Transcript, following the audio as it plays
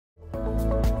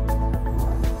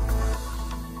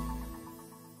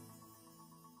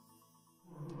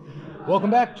Welcome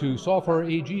back to Software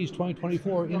AG's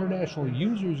 2024 International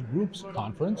Users Groups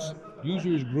Conference.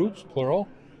 Users Groups, plural,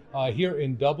 here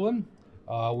in Dublin.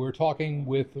 We're talking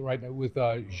with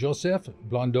Josèphe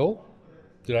Blondaut.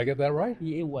 Did I get that right?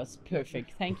 It was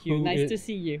perfect. Thank you. Nice to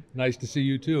see you. Nice to see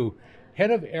you too.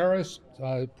 Head of Eris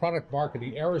Product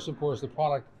Marketing. Eris, of course, the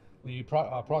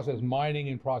process mining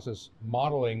and process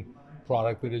modeling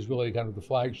product that is really kind of the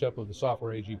flagship of the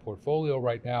Software AG portfolio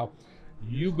right now.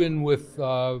 You've been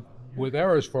with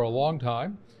Eris for a long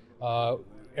time.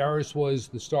 Eris was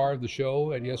the star of the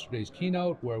show at yesterday's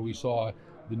keynote, where we saw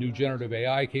the new generative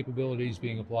AI capabilities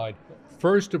being applied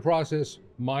first to process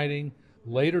mining,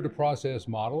 later to process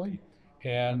modeling,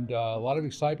 and a lot of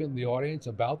excitement in the audience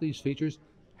about these features.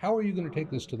 How are you going to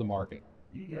take this to the market?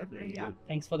 Yeah,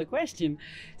 thanks for the question.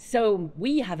 So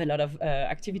we have a lot of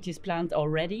activities planned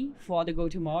already for the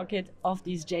go-to-market of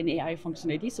this Gen AI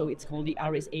functionality. So it's called the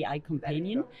Eris AI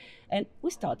Companion. And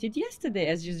we started yesterday,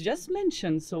 as you just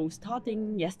mentioned. So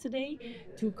starting yesterday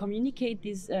to communicate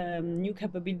these new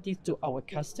capabilities to our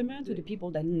customer, to the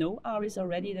people that know Eris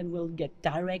already, then will get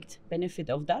direct benefit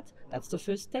of that. That's the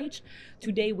first stage.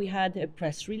 Today we had a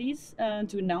press release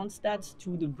to announce that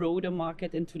to the broader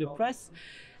market and to the press.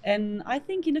 And I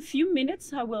think in a few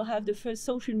minutes I will have the first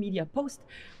social media post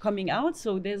coming out.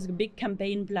 So there's a big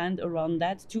campaign planned around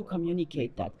that to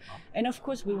communicate that. And of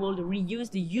course we will reuse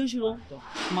the usual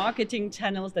marketing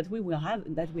channels that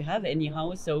we have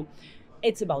anyhow. So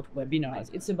it's about webinars,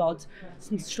 it's about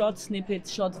some short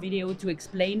snippets, short video to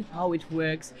explain how it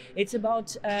works. It's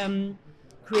about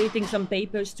creating some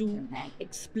papers to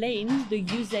explain the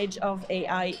usage of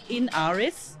AI in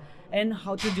Eris and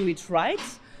how to do it right.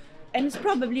 And it's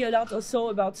probably a lot also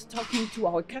about talking to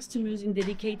our customers in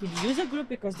dedicated user group,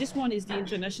 because this one is the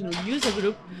international user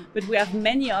group, but we have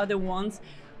many other ones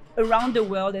around the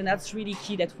world, and that's really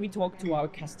key that we talk to our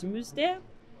customers there.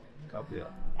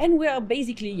 And we are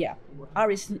basically,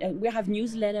 Eris, we have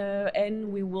newsletter,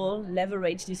 and we will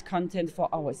leverage this content for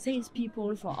our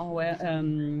salespeople, for our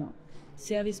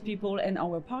service people and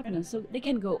our partners, so they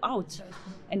can go out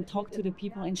and talk to the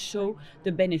people and show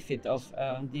the benefit of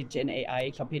the Gen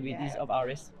AI capabilities of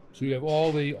Eris. So you have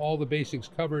all the basics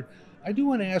covered. I do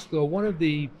want to ask though, one of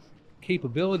the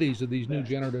capabilities of these new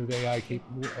generative AI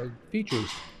features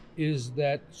is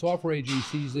that Software AG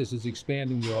sees this as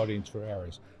expanding the audience for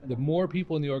Eris. The more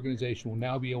people in the organization will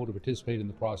now be able to participate in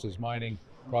the process mining,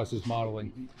 process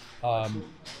modeling. How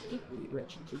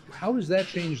does that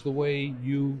change the way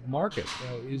you market?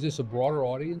 Is this a broader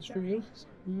audience for you?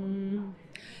 No,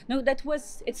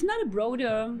 it's not a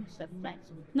broader,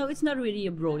 no, it's not really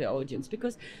a broader audience,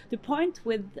 because the point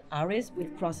with Eris,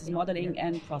 with process modeling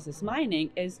and process mining,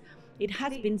 is it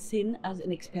has been seen as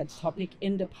an expert topic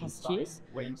in the past years.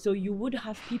 So you would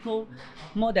have people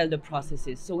model the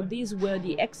processes. So these were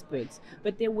the experts.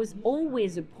 But there was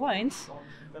always a point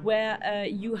where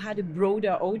you had a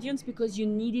broader audience, because you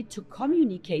needed to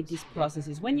communicate these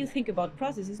processes. When you think about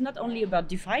processes, it's not only about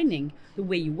defining the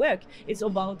way you work, it's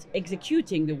about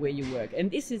executing the way you work. And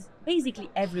this is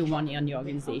basically everyone in the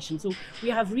organization. So we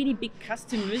have really big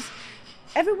customers.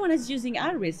 Everyone is using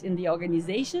Eris in the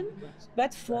organization,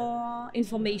 but for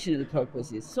informational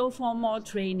purposes. So for more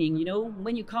training,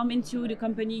 when you come into the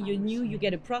company, you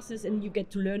get a process and you get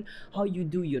to learn how you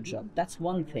do your job. That's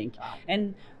one thing.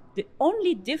 And the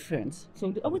only difference,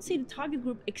 so I would say the target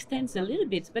group extends a little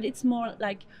bit, but it's more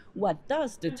like, what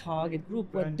does the target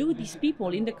group, what do these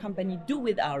people in the company do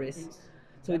with Eris?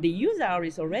 So they use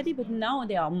Eris already, but now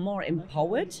they are more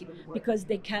empowered, because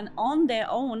they can on their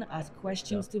own ask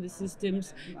questions to the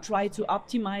systems, try to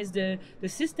optimize the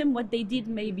system, what they did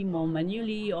maybe more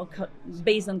manually or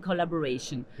based on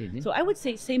collaboration. Mm-hmm. So I would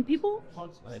say same people,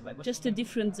 just a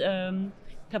different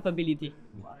capability.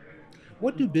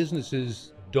 What do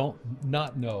businesses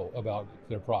not know about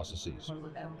their processes?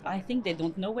 I think they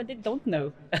don't know what they don't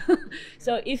know.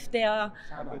 So if they are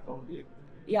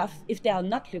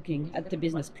not looking at the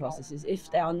business processes, if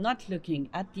they are not looking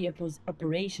at the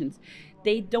operations,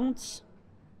 they don't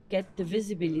get the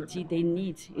visibility they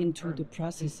need into the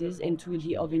processes, into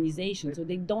the organization. So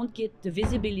they don't get the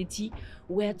visibility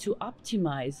where to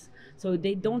optimize. So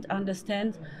they don't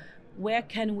understand where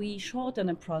can we shorten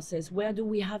a process, where do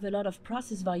we have a lot of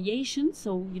process variations.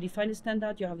 So you define a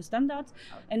standard, you have a standard,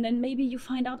 and then maybe you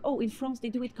find out, in France they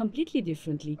do it completely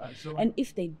differently. And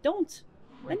if they don't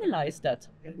analyze that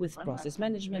with process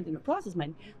management and process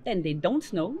mining, then they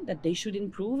don't know that they should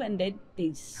improve, and that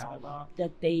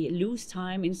they lose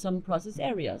time in some process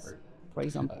areas, for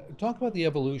example. Talk about the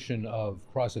evolution of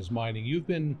process mining. You've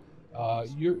been,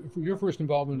 your first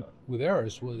involvement with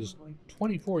Eris was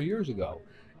 24 years ago,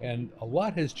 and a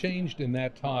lot has changed in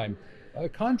that time.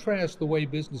 Contrast the way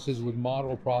businesses would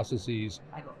model processes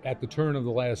at the turn of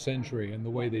the last century and the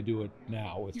way they do it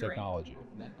now with technology.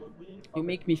 You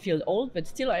make me feel old, but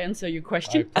still I answer your I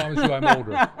question. promise you I'm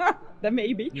older. That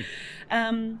maybe.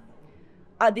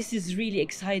 This is really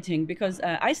exciting because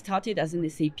I started as an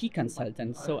SAP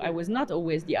consultant, so I was not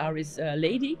always the ARIS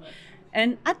lady.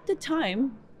 And at the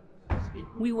time,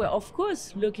 we were, of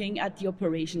course, looking at the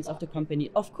operations of the company.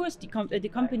 Of course, the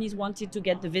companies wanted to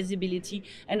get the visibility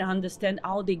and understand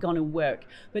how they're going to work.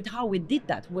 But how we did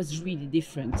that was really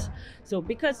different. So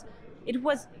because it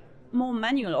was more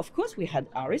manual, of course, we had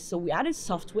ARIS, so we added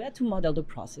software to model the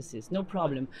processes, no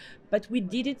problem. But we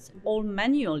did it all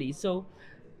manually. So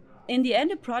in the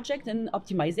end, a project, an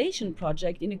optimization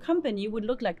project in a company would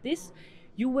look like this.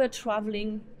 You were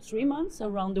traveling 3 months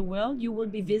around the world. You will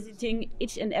be visiting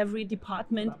each and every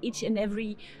department, each and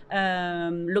every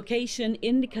location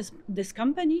in this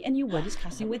company, and you were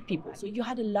discussing with people. So you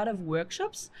had a lot of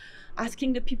workshops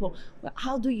asking the people, well,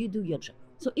 how do you do your job?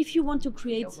 So if you want to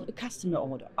create a customer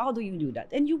order, how do you do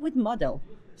that? And you would model.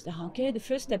 So, okay, the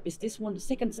first step is this one, the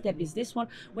second step is this one.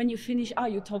 When you finish,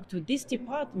 you talk to this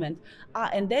department,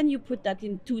 and then you put that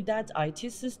into that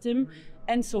IT system,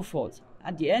 and so forth.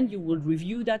 At the end, you will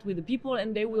review that with the people,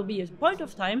 and there will be a point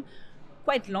of time,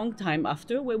 quite long time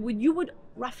after, where you would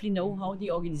roughly know how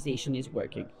the organization is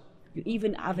working. You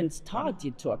even haven't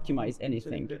started to optimize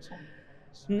anything.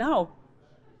 Now,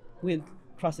 with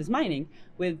process mining,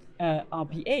 with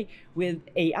RPA, with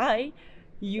AI,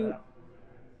 you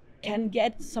can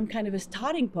get some kind of a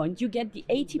starting point. You get the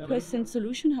 80%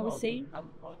 solution, I would say,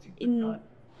 in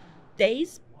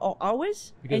days or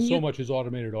hours. Because so much is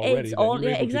automated already. It's all,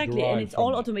 yeah, exactly, and it's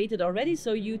all automated already.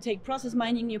 So you take process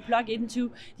mining, you plug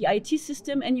into the IT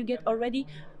system, and you get already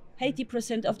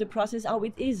 80% of the process how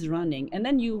it is running. And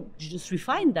then you just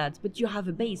refine that, but you have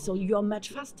a base, so you're much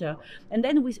faster. And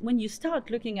then when you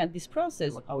start looking at this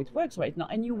process, how it works right now,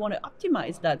 and you want to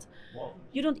optimize that,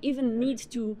 you don't even need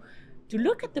to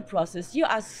look at the process. You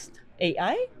ask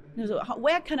AI, so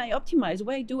where can I optimize?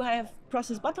 Where do I have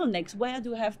process bottlenecks? Where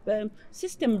do I have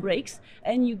system breaks?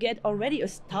 And you get already a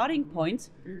starting point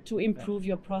to improve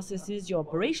your processes, your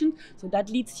operation. So that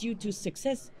leads you to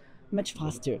success much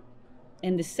faster.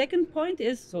 And the second point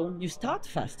is, so you start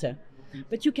faster,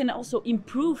 but you can also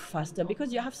improve faster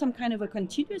because you have some kind of a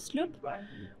continuous loop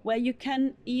where you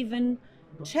can even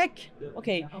check,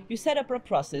 okay, you set up a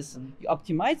process, you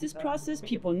optimize this process,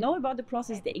 people know about the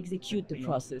process, they execute the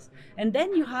process. And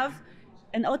then you have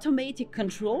an automatic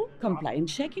control,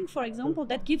 compliance checking, for example,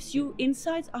 that gives you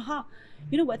insights.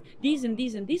 You know what, these and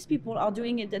these and these people are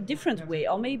doing it a different way,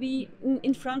 or maybe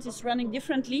in France it's running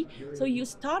differently. So you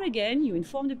start again, you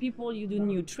inform the people, you do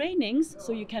new trainings,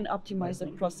 so you can optimize the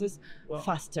process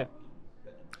faster.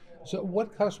 So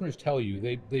what customers tell you,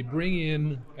 they bring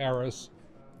in ARIS,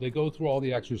 they go through all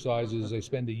the exercises, they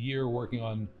spend a year working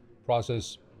on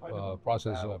process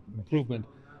improvement.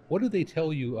 What do they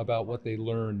tell you about what they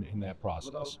learn in that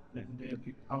process?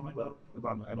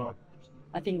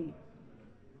 I think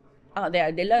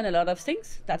they learn a lot of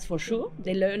things, that's for sure.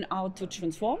 They learn how to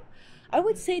transform. I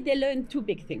would say they learn two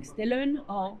big things. They learn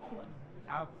how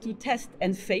to test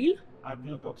and fail.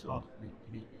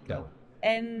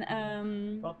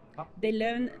 And they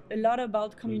learn a lot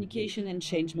about communication and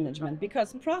change management,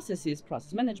 because process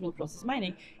management, process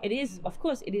mining, it is, of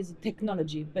course, it is a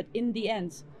technology, but in the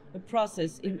end, the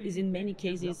process is in many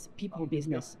cases people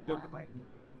business.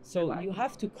 So you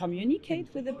have to communicate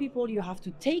with the people, you have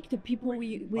to take the people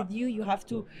with you, you have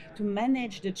to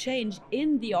manage the change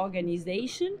in the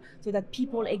organization so that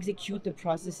people execute the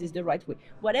processes the right way,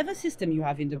 whatever system you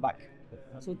have in the back.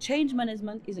 So change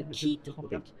management is a key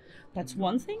topic. That's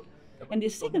one thing. And the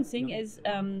second thing is,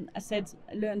 I said,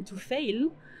 learn to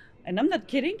fail, and I'm not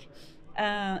kidding,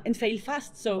 and fail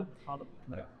fast. So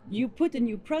you put a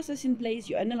new process in place,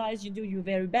 you analyze, you do your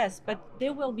very best, but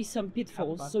there will be some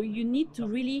pitfalls. So you need to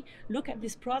really look at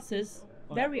this process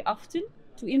very often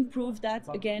to improve that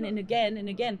again and again and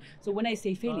again. So when I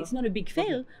say fail, it's not a big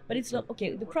fail, but it's not,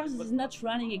 okay, the process is not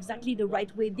running exactly the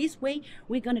right way. This way,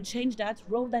 we're going to change that,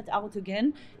 roll that out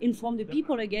again, inform the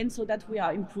people again, so that we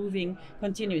are improving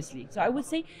continuously. So I would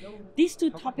say these two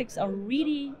topics are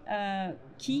really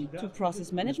key to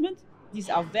process management. These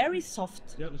are very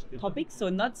soft topics, so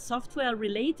not software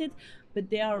related, but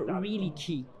they are really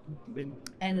key.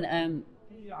 And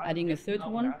adding a third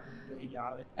one,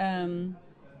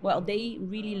 well, they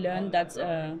really learn that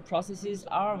processes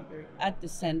are at the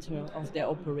center of their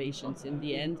operations in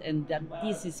the end, and that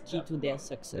this is key to their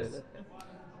success.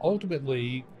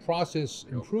 Ultimately, process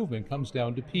improvement comes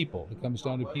down to people. It comes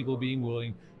down to people being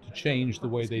willing to change the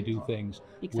way they do things,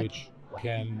 Exactly. which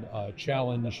can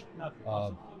challenge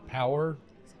power,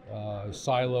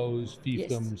 silos,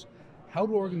 fiefdoms. How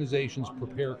do organizations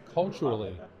prepare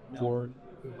culturally for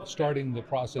starting the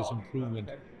process improvement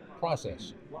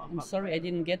process? I'm sorry, I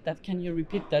didn't get that. Can you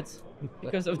repeat that?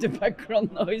 Because of the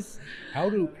background noise. How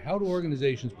do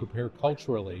organizations prepare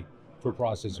culturally for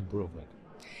process improvement?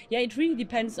 Yeah, it really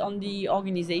depends on the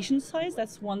organization size.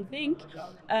 That's one thing.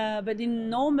 But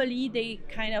normally they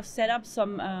kind of set up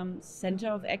some center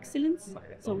of excellence.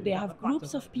 So they have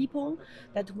groups of people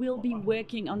that will be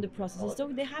working on the processes. So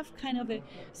they have kind of a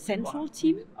central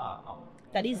team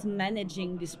that is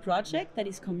managing this project, that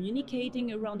is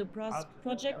communicating around the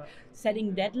project,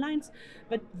 setting deadlines.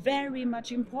 But very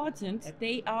much important,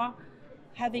 they are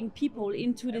having people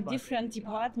into the different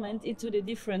departments, into the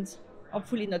different,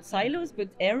 hopefully not silos, but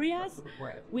areas,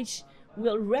 which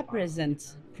will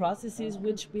represent processes,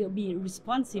 which will be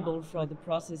responsible for the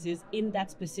processes in that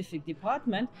specific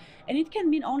department. And it can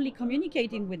mean only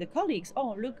communicating with the colleagues.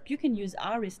 Oh, look, you can use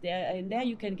ARIS there, and there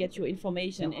you can get your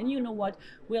information. And you know what,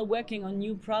 we're working on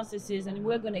new processes, and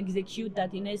we're going to execute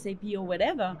that in SAP or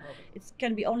whatever. It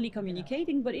can be only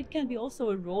communicating, but it can be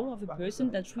also a role of a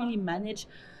person that really manage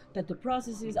that the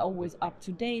processes are always up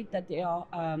to date, that they are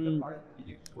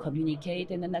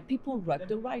communicated, and that people work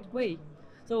the right way.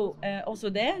 So also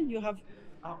there you have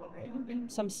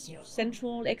some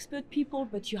central expert people,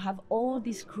 but you have all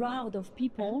this crowd of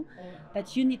people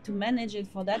that you need to manage, and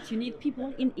for that you need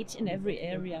people in each and every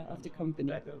area of the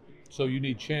company. So you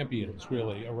need champions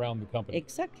really around the company.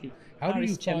 Exactly. How do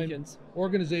you find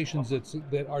organizations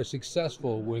that are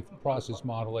successful with process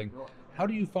modeling? How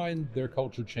do you find their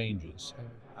culture changes?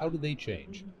 How do they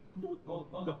change?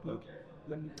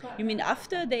 You mean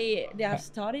after they have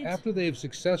started? After they've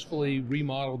successfully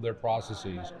remodeled their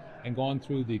processes and gone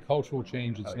through the cultural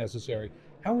change that's necessary,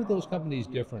 how are those companies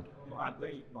different?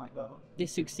 They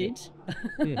succeed.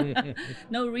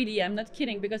 No, really, I'm not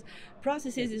kidding, because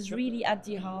processes is really at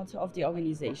the heart of the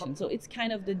organization. So it's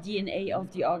kind of the DNA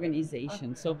of the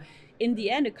organization. So in the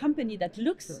end, a company that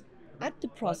looks at the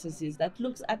processes, that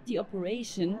looks at the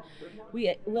operation,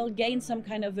 we will gain some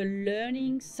kind of a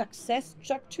learning success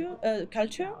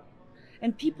culture,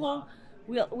 and people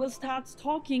will start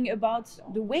talking about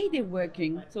the way they're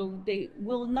working. So they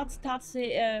will not start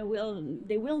they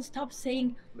will stop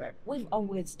saying we've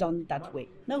always done that way.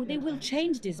 No, they will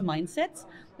change this mindset,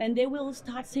 and they will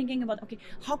start thinking about, okay,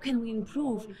 how can we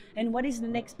improve, and what is the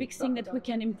next big thing that we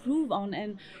can improve on?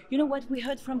 And you know what, we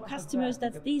heard from customers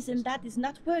that this and that is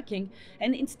not working,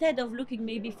 and instead of looking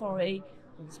maybe for a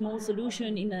small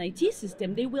solution in an IT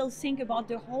system, they will think about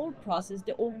the whole process,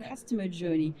 the whole customer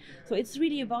journey. So it's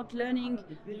really about learning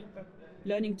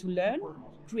to learn,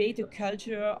 create a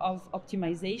culture of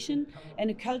optimization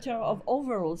and a culture of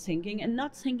overall thinking, and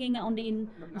not thinking only in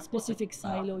a specific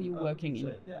silo you're working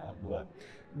in.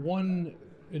 One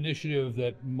initiative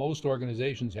that most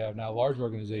organizations have now, large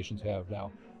organizations have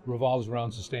now, revolves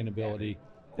around sustainability,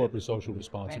 corporate social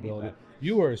responsibility.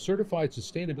 You are a certified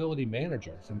sustainability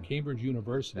manager from Cambridge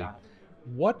University.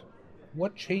 What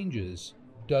changes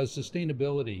does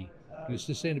sustainability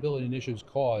initiatives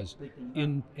cause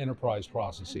in enterprise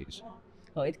processes?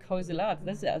 Oh, it causes a lot.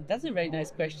 That's a very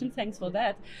nice question. Thanks for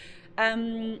that.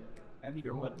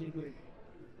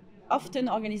 Often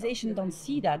organizations don't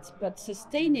see that, but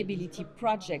sustainability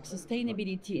projects,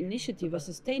 sustainability initiative, or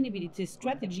sustainability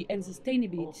strategy and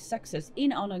sustainability success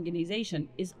in an organization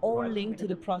is all linked to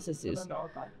the processes.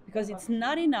 Because it's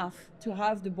not enough to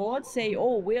have the board say,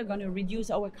 oh, we're going to reduce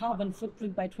our carbon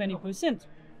footprint by 20%.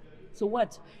 So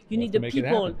what? You need the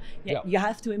people. You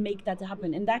have to make that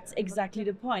happen. And that's exactly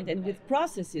the point. And with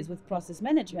processes, with process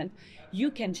management,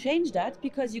 you can change that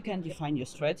because you can define your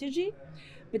strategy.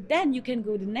 But then you can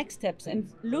go the next steps and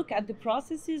look at the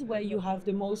processes where you have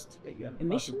the most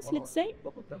emissions, let's say,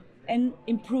 and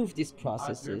improve these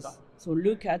processes. So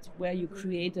look at where you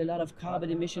create a lot of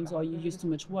carbon emissions, or you use too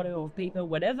much water or paper,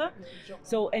 whatever.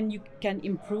 So, and you can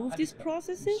improve these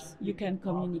processes, you can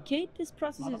communicate these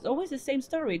processes. It's always the same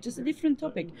story, just a different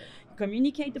topic. You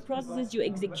communicate the processes, you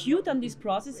execute on these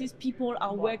processes, people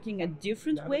are working a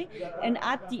different way, and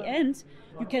at the end,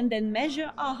 you can then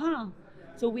measure,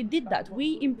 so we did that.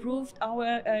 We improved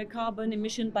our carbon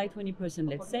emission by 20%,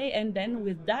 let's say, and then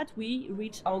with that we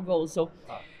reached our goal. So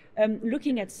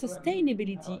looking at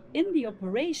sustainability in the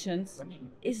operations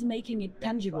is making it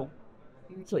tangible.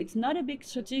 So it's not a big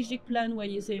strategic plan where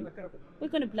you say, we're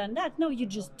going to plan that. No, you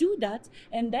just do that,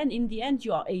 and then in the end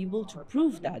you are able to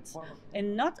prove that.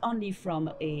 And not only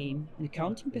from an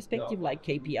accounting perspective like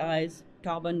KPIs,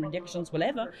 carbon reductions,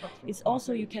 whatever, it's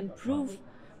also you can prove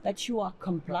that you are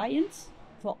compliant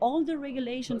for all the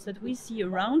regulations that we see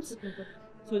around,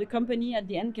 So the company at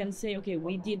the end can say, okay,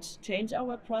 we did change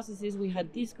our processes, we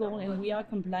had this goal, and we are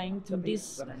complying to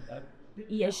this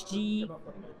ESG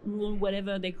rule,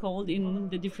 whatever they called in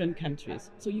the different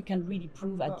countries. So you can really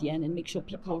prove at the end and make sure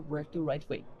people work the right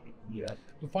way.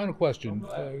 The final question,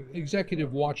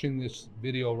 executive watching this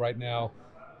video right now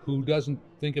who doesn't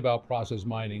think about process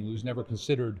mining, who's never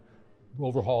considered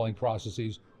overhauling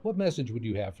processes, what message would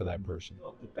you have for that person?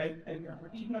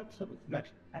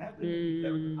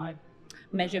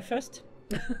 Measure first.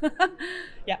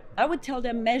 Yeah, I would tell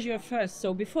them measure first.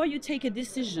 So before you take a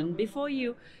decision, before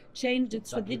you change the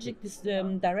strategic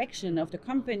direction of the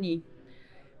company,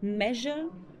 measure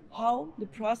how the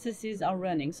processes are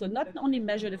running. So not only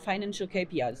measure the financial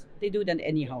KPIs, they do that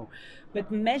anyhow,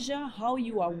 but measure how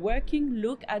you are working,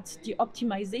 look at the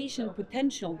optimization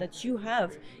potential that you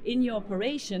have in your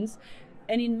operations.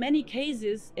 And in many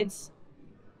cases, it's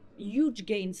huge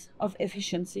gains of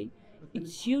efficiency,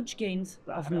 it's huge gains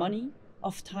of money,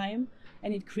 of time,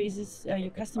 and it increases your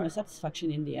customer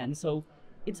satisfaction in the end. So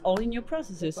it's all in your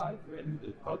processes.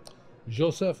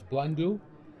 Josèphe Blondaut,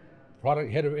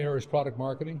 head of Aris Product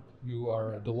Marketing. You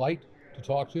are a delight to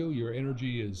talk to. Your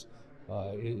energy is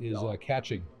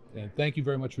catching. And thank you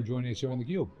very much for joining us here on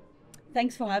theCUBE.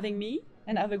 Thanks for having me,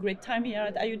 and have a great time here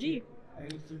at IUG.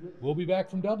 We'll be back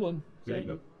from Dublin. There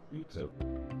you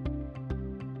go.